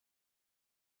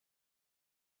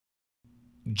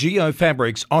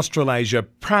Geofabrics Australasia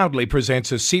proudly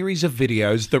presents a series of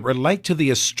videos that relate to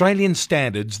the Australian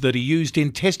standards that are used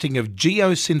in testing of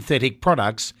geosynthetic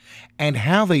products and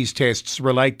how these tests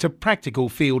relate to practical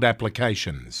field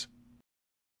applications.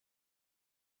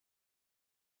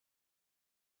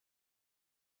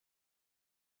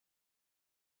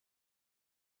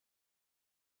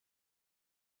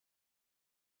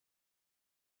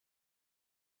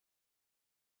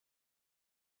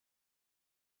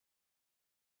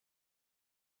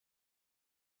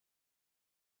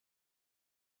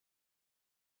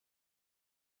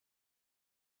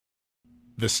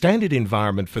 The standard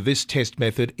environment for this test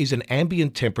method is an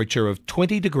ambient temperature of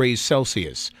 20 degrees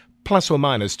Celsius, plus or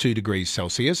minus 2 degrees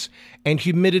Celsius, and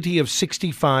humidity of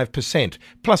 65%,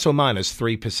 plus or minus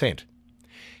 3%.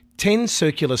 10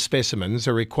 circular specimens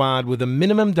are required with a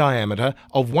minimum diameter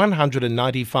of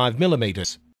 195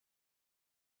 millimetres.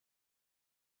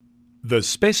 The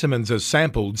specimens are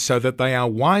sampled so that they are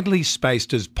widely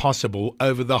spaced as possible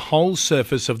over the whole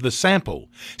surface of the sample,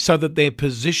 so that their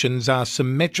positions are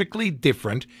symmetrically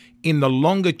different in the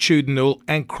longitudinal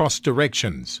and cross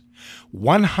directions.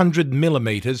 100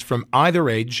 millimetres from either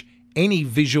edge, any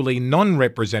visually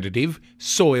non-representative,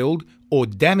 soiled or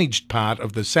damaged part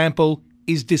of the sample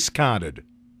is discarded.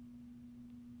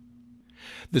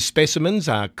 The specimens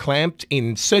are clamped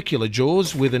in circular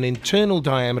jaws with an internal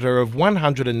diameter of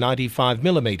 195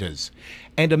 millimetres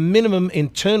and a minimum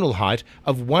internal height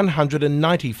of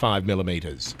 195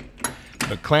 millimetres.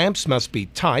 The clamps must be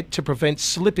tight to prevent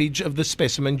slippage of the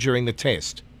specimen during the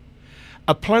test.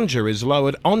 A plunger is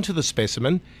lowered onto the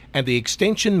specimen and the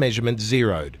extension measurement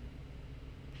zeroed.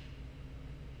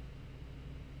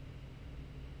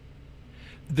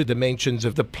 The dimensions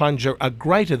of the plunger are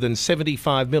greater than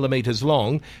 75 millimetres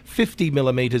long, 50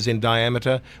 millimetres in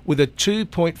diameter, with a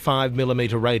 2.5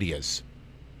 millimetre radius.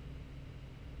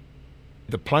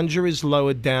 The plunger is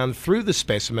lowered down through the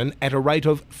specimen at a rate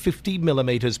of 50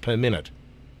 millimetres per minute.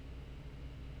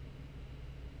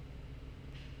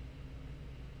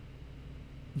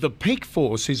 The peak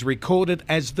force is recorded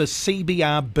as the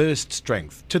CBR burst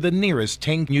strength to the nearest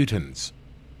 10 newtons.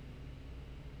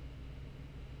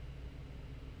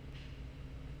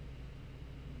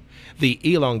 The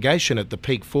elongation at the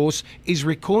peak force is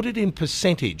recorded in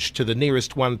percentage to the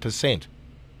nearest 1%.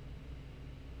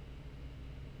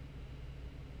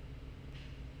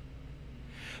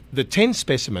 The 10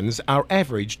 specimens are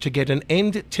averaged to get an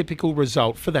end typical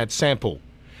result for that sample.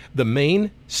 The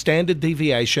mean, standard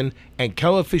deviation and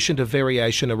coefficient of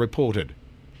variation are reported.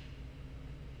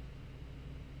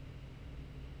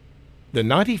 The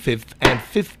 95th and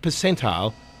 5th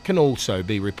percentile can also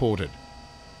be reported.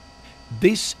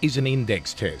 This is an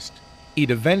index test. It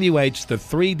evaluates the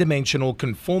three-dimensional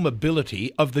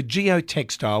conformability of the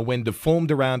geotextile when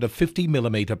deformed around a 50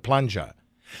 millimetre plunger.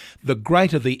 The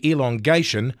greater the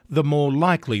elongation, the more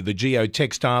likely the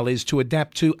geotextile is to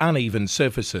adapt to uneven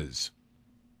surfaces.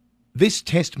 This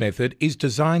test method is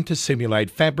designed to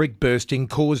simulate fabric bursting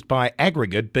caused by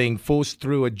aggregate being forced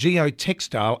through a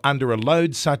geotextile under a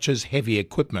load such as heavy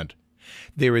equipment.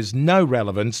 There is no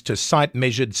relevance to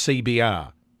site-measured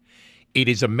CBR. It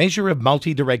is a measure of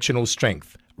multi-directional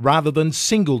strength rather than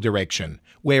single direction,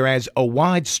 whereas a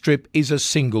wide strip is a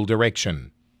single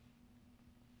direction.